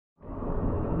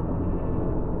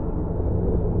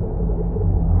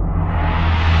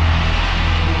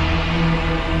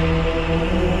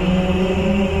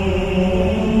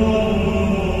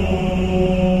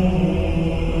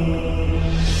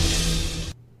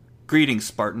Greetings,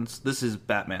 Spartans. This is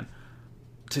Batman.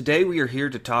 Today we are here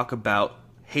to talk about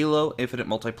Halo Infinite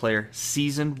Multiplayer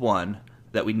Season 1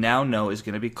 that we now know is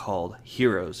going to be called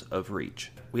Heroes of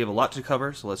Reach. We have a lot to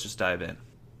cover, so let's just dive in.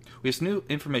 We have some new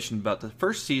information about the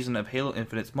first season of Halo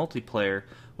Infinite's multiplayer,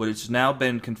 which has now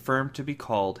been confirmed to be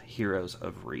called Heroes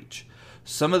of Reach.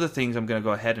 Some of the things I'm going to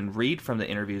go ahead and read from the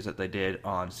interviews that they did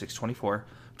on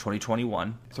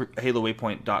 6/24/2021 through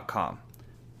HaloWaypoint.com.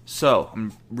 So, I'm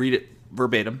going to read it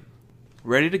verbatim.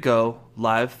 Ready to go,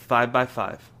 live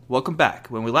 5x5. Welcome back.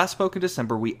 When we last spoke in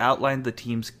December, we outlined the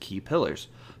team's key pillars,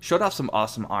 showed off some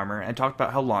awesome armor, and talked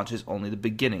about how launch is only the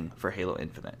beginning for Halo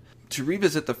Infinite. To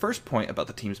revisit the first point about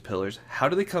the team's pillars, how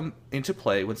do they come into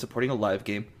play when supporting a live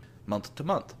game month to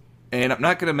month? And I'm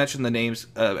not going to mention the names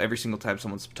every single time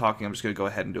someone's talking. I'm just going to go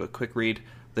ahead and do a quick read.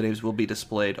 The names will be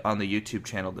displayed on the YouTube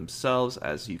channel themselves,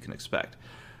 as you can expect.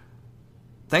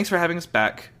 Thanks for having us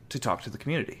back to talk to the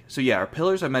community. So yeah, our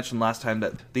pillars, I mentioned last time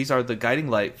that these are the guiding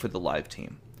light for the live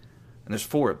team. And there's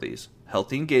 4 of these.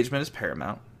 Healthy engagement is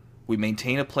paramount. We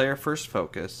maintain a player-first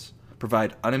focus,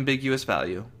 provide unambiguous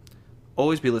value,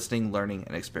 always be listening, learning,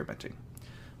 and experimenting.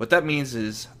 What that means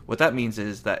is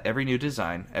that every new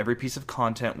design, every piece of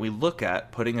content we look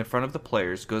at putting in front of the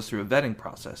players goes through a vetting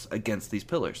process against these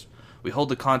pillars. We hold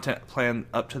the content plan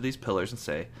up to these pillars and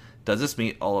say, does this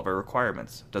meet all of our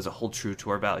requirements? Does it hold true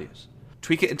to our values?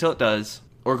 Tweak it until it does,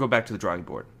 or go back to the drawing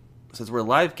board. Since we're a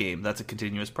live game, that's a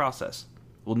continuous process.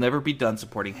 We'll never be done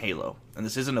supporting Halo, and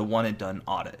this isn't a one-and-done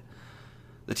audit.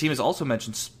 The team has also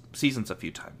mentioned seasons a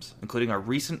few times, including our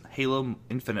recent Halo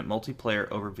Infinite multiplayer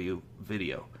overview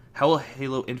video. How will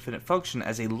Halo Infinite function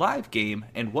as a live game,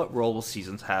 and what role will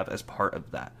seasons have as part of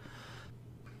that?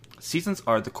 Seasons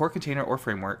are the core container or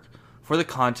framework for the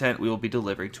content we will be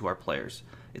delivering to our players.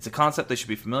 It's a concept they should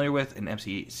be familiar with in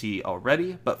MCC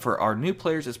already, but for our new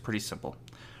players it's pretty simple.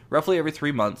 Roughly every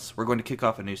 3 months, we're going to kick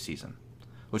off a new season,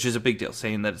 which is a big deal,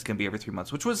 saying that it's going to be every 3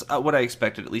 months, which was what I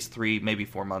expected, at least 3, maybe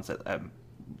 4 months at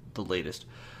the latest.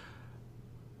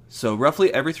 So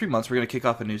roughly every 3 months, we're going to kick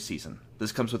off a new season.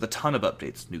 This comes with a ton of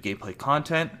updates, new gameplay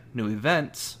content, new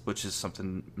events, which is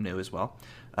something new as well,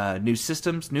 new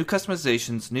systems, new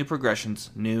customizations, new progressions,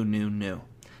 new.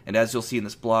 And as you'll see in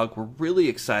this blog, we're really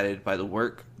excited by the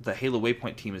work the Halo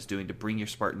Waypoint team is doing to bring your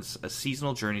Spartans a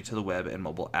seasonal journey to the web and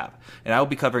mobile app. And I will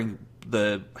be covering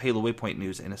the Halo Waypoint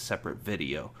news in a separate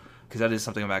video, because that is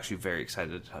something I'm actually very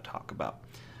excited to talk about.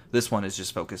 This one is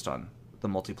just focused on the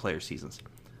multiplayer seasons.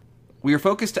 We are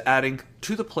focused to adding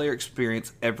to the player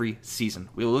experience every season.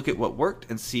 We will look at what worked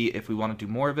and see if we want to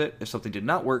do more of it. If something did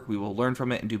not work, we will learn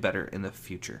from it and do better in the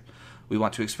future. We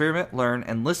want to experiment, learn,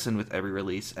 and listen with every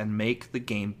release and make the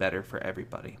game better for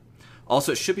everybody.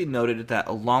 Also, it should be noted that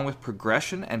along with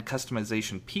progression and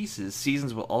customization pieces,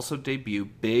 seasons will also debut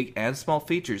big and small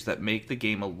features that make the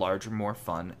game a larger, more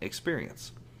fun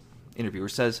experience. Interviewer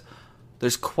says,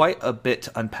 there's quite a bit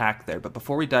to unpack there, but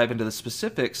before we dive into the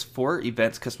specifics for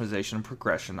events, customization, and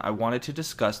progression, I wanted to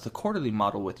discuss the quarterly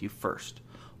model with you first.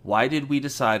 Why did we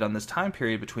decide on this time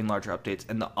period between larger updates?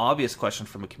 And the obvious question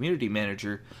from a community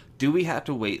manager, do we have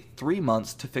to wait 3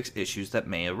 months to fix issues that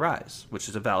may arise? Which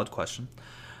is a valid question.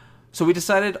 So we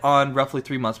decided on roughly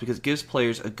 3 months because it gives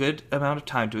players a good amount of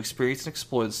time to experience and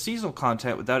explore the seasonal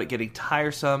content without it getting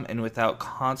tiresome and without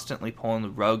constantly pulling the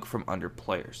rug from under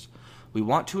players. We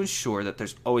want to ensure that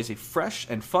there's always a fresh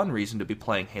and fun reason to be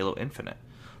playing Halo Infinite,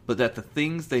 but that the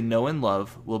things they know and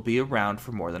love will be around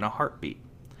for more than a heartbeat.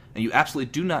 And you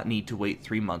absolutely do not need to wait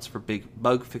 3 months for big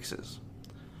bug fixes.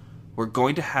 We're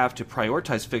going to have to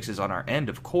prioritize fixes on our end,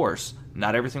 of course.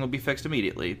 Not everything will be fixed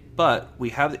immediately, but we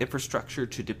have the infrastructure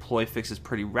to deploy fixes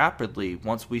pretty rapidly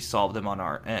once we solve them on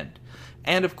our end.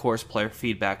 And of course, player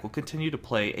feedback will continue to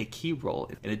play a key role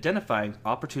in identifying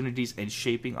opportunities and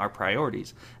shaping our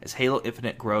priorities as Halo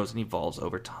Infinite grows and evolves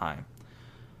over time.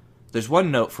 There's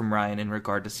one note from Ryan in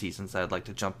regard to seasons that I'd like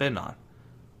to jump in on.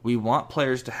 We want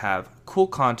players to have cool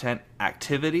content,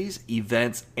 activities,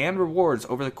 events, and rewards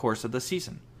over the course of the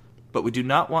season. But we do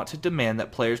not want to demand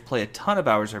that players play a ton of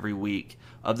hours every week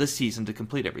of the season to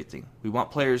complete everything. We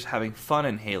want players having fun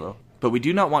in Halo, but we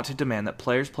do not want to demand that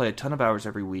players play a ton of hours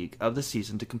every week of the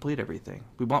season to complete everything.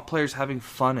 We want players having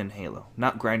fun in Halo,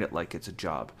 not grind it like it's a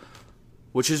job.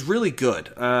 Which is really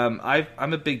good. I'm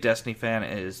a big Destiny fan,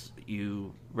 as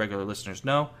you regular listeners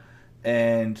know,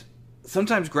 and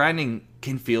sometimes grinding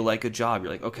can feel like a job.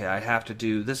 You're like, okay, I have to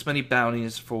do this many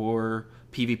bounties for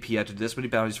PvP, I have to do this many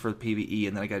bounties for the PvE,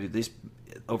 and then I gotta do this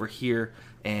over here,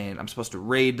 and I'm supposed to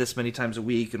raid this many times a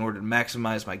week in order to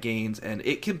maximize my gains, and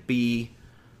it can be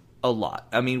a lot.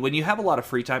 I mean, when you have a lot of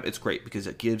free time, it's great because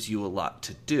it gives you a lot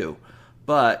to do,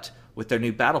 but with their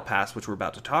new Battle Pass, which we're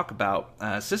about to talk about,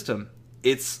 system,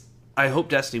 I hope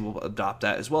Destiny will adopt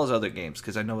that as well as other games,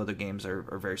 because I know other games are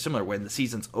very similar. When the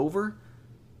season's over,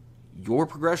 your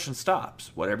progression stops.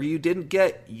 Whatever you didn't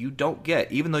get, you don't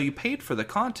get, even though you paid for the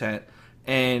content.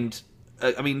 And,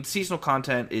 seasonal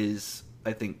content is,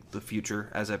 I think, the future,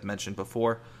 as I've mentioned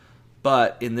before.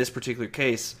 But in this particular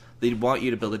case, they want you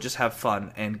to be able to just have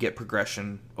fun and get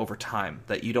progression over time,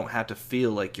 that you don't have to feel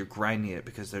like you're grinding it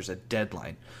because there's a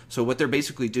deadline. So what they're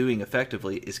basically doing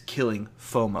effectively is killing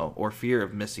FOMO, or fear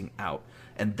of missing out.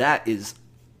 And that is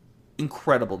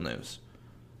incredible news.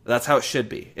 That's how it should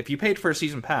be. If you paid for a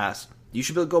season pass, you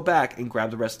should be able to go back and grab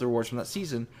the rest of the rewards from that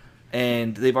season.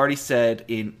 And they've already said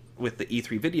with the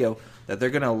E3 video that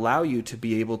they're going to allow you to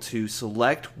be able to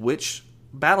select which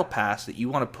battle pass that you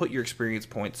want to put your experience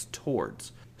points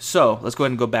towards. So let's go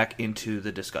ahead and go back into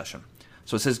the discussion.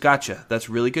 So it says, gotcha, that's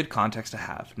really good context to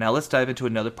have. Now let's dive into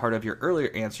another part of your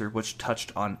earlier answer, which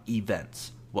touched on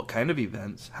events. What kind of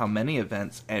events, how many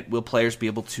events, and will players be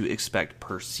able to expect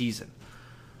per season?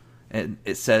 And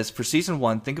it says, for Season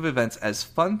 1, think of events as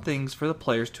fun things for the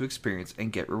players to experience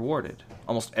and get rewarded.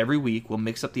 Almost every week will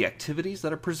mix up the activities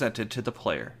that are presented to the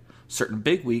player. Certain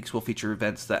big weeks will feature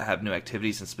events that have new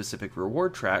activities and specific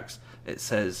reward tracks. It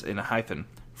says in a hyphen,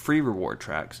 free reward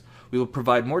tracks. We will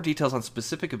provide more details on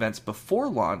specific events before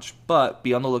launch, but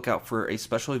be on the lookout for a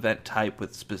special event type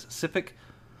with specific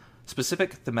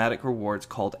thematic rewards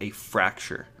called a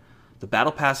fracture. The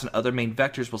Battle Pass and other main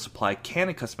vectors will supply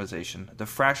canon customization. The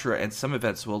fracture and some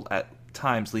events will at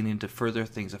times lean into further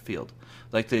things afield,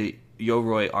 like the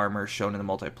Yoroi armor shown in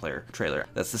the multiplayer trailer.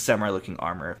 That's the samurai-looking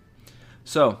armor.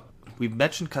 So, we've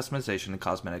mentioned customization and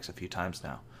cosmetics a few times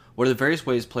now. What are the various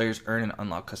ways players earn and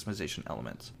unlock customization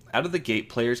elements? Out of the gate,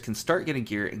 players can start getting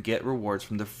gear and get rewards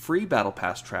from the free Battle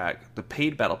Pass track, the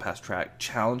paid Battle Pass track,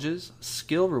 challenges,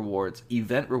 skill rewards,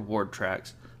 event reward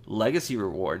tracks, legacy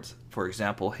rewards, for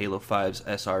example, Halo 5's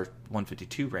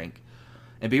SR-152 rank,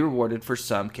 and be rewarded for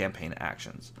some campaign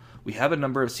actions. We have a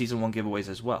number of Season 1 giveaways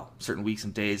as well. Certain weeks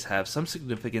and days have some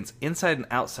significance inside and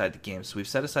outside the game, so we've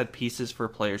set aside pieces for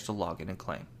players to log in and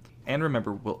claim. And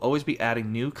remember, we'll always be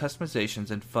adding new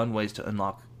customizations and fun ways to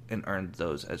unlock and earn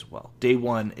those as well. Day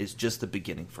 1 is just the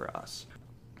beginning for us.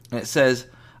 And it says,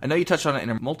 I know you touched on it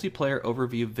in a multiplayer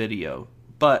overview video,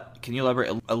 but can you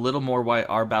elaborate a little more why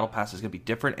our Battle Pass is going to be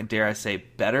different and, dare I say,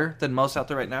 better than most out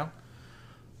there right now?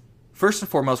 First and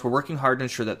foremost, we're working hard to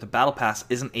ensure that the Battle Pass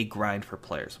isn't a grind for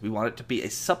players. We want it to be a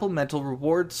supplemental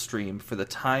reward stream for the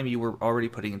time you were already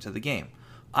putting into the game.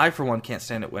 I, for one, can't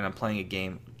stand it when I'm playing a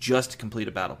game just to complete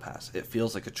a Battle Pass. It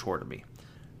feels like a chore to me.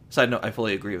 Side note, I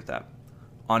fully agree with that.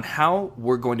 On how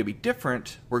we're going to be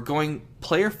different, we're going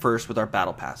player first with our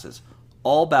Battle Passes.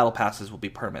 All Battle Passes will be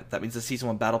permanent. That means the Season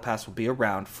 1 Battle Pass will be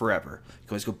around forever. You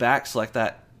can always go back, select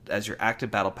that as your active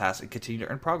Battle Pass, and continue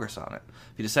to earn progress on it.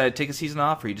 If you decide to take a season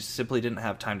off or you just simply didn't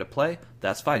have time to play,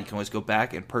 that's fine. You can always go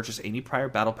back and purchase any prior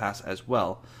Battle Pass as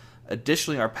well.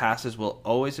 Additionally, our passes will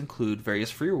always include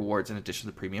various free rewards in addition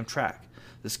to the premium track.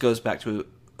 This goes back to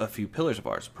a few pillars of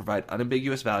ours: provide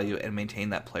unambiguous value and maintain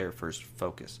that player-first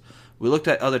focus. We looked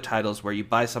at other titles where you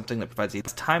buy something that provides a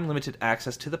time-limited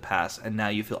access to the pass, and now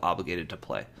you feel obligated to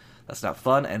play. That's not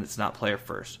fun, and it's not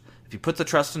player-first. If you put the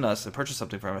trust in us and purchase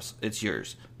something from us, it's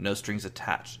yours. No strings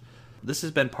attached. This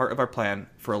has been part of our plan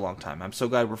for a long time. I'm so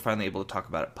glad we're finally able to talk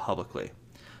about it publicly.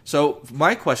 So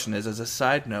my question is, as a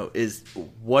side note, is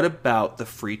what about the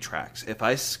free tracks? If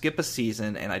I skip a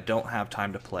season and I don't have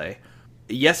time to play,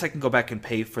 yes, I can go back and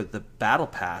pay for the Battle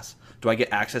Pass. Do I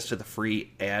get access to the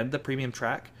free and the premium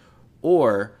track?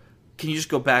 Or can you just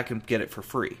go back and get it for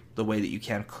free, the way that you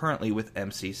can currently with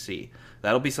MCC?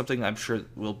 That'll be something I'm sure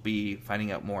we'll be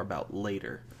finding out more about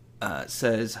later. It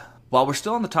says, while we're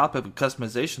still on the topic of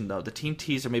customization, though, the team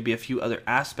teased there may be a few other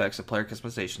aspects of player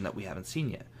customization that we haven't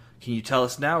seen yet. Can you tell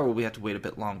us now, or will we have to wait a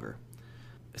bit longer?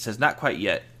 It says, not quite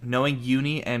yet. Knowing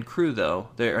Uni and crew, though,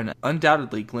 there are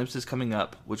undoubtedly glimpses coming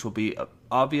up which will be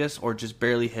obvious or just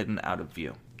barely hidden out of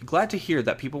view. Glad to hear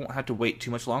that people won't have to wait too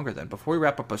much longer then. Before we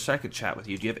wrap up our second chat with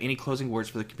you, do you have any closing words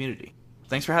for the community?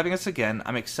 Thanks for having us again.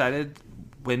 I'm excited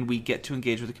when we get to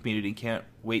engage with the community and can't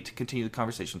wait to continue the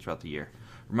conversation throughout the year.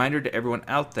 Reminder to everyone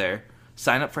out there,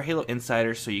 sign up for Halo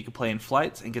Insider so you can play in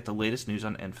flights and get the latest news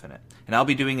on Infinite. And I'll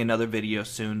be doing another video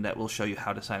soon that will show you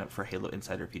how to sign up for Halo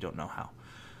Insider if you don't know how.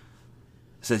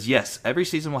 It says, yes, every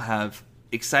season will have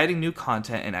exciting new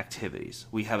content and activities.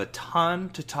 We have a ton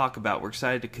to talk about. We're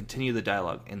excited to continue the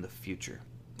dialogue in the future.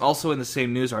 Also in the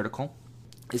same news article,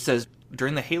 it says,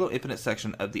 during the Halo Infinite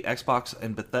section of the Xbox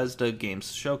and Bethesda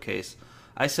Games Showcase,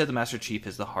 I said the Master Chief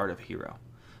is the heart of Hero.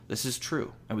 This is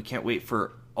true, and we can't wait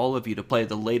for all of you to play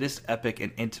the latest epic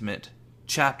and intimate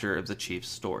chapter of the Chief's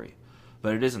story.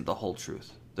 But it isn't the whole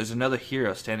truth. There's another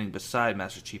hero standing beside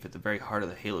Master Chief at the very heart of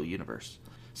the Halo universe.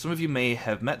 Some of you may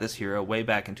have met this hero way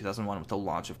back in 2001 with the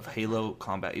launch of Halo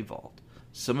Combat Evolved.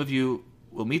 Some of you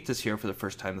will meet this hero for the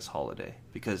first time this holiday,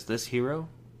 because this hero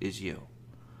is you.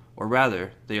 Or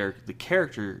rather, they are the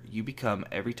character you become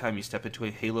every time you step into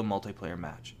a Halo multiplayer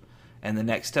match. And the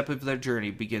next step of their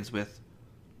journey begins with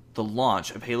the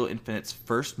launch of Halo Infinite's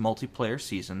first multiplayer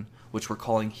season, which we're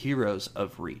calling Heroes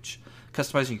of Reach.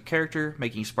 Customizing your character,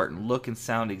 making Spartan look and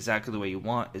sound exactly the way you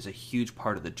want is a huge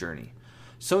part of the journey.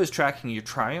 So is tracking your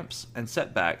triumphs and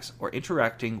setbacks, or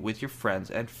interacting with your friends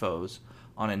and foes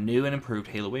on a new and improved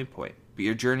Halo waypoint. But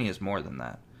your journey is more than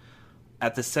that.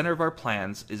 At the center of our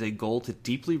plans is a goal to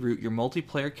deeply root your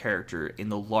multiplayer character in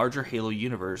the larger Halo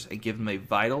universe and give them a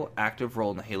vital, active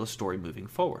role in the Halo story moving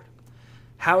forward.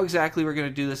 How exactly we're going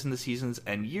to do this in the seasons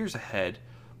and years ahead,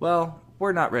 well,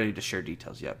 we're not ready to share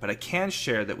details yet, but I can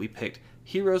share that we picked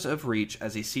Heroes of Reach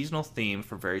as a seasonal theme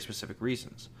for very specific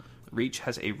reasons. Reach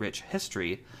has a rich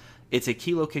history. It's a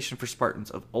key location for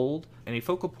Spartans of old and a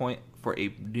focal point for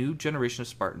a new generation of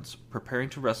Spartans preparing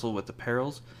to wrestle with the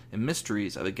perils and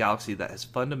mysteries of a galaxy that has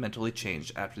fundamentally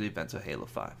changed after the events of Halo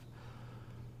 5.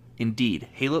 Indeed,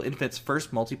 Halo Infinite's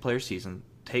first multiplayer season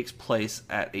takes place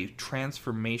at a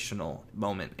transformational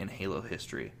moment in Halo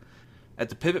history. At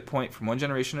the pivot point from one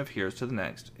generation of heroes to the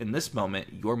next, in this moment,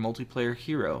 your multiplayer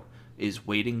hero is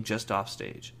waiting just off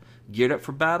stage, geared up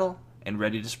for battle and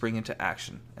ready to spring into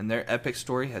action, and their epic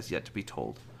story has yet to be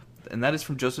told. And that is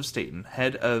from Joseph Staten,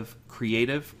 head of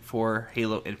creative for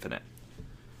Halo Infinite.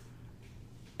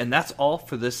 And that's all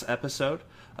for this episode.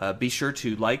 Be sure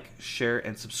to like, share,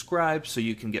 and subscribe so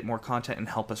you can get more content and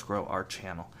help us grow our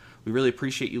channel. We really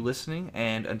appreciate you listening,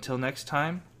 and until next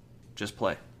time, just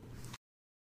play.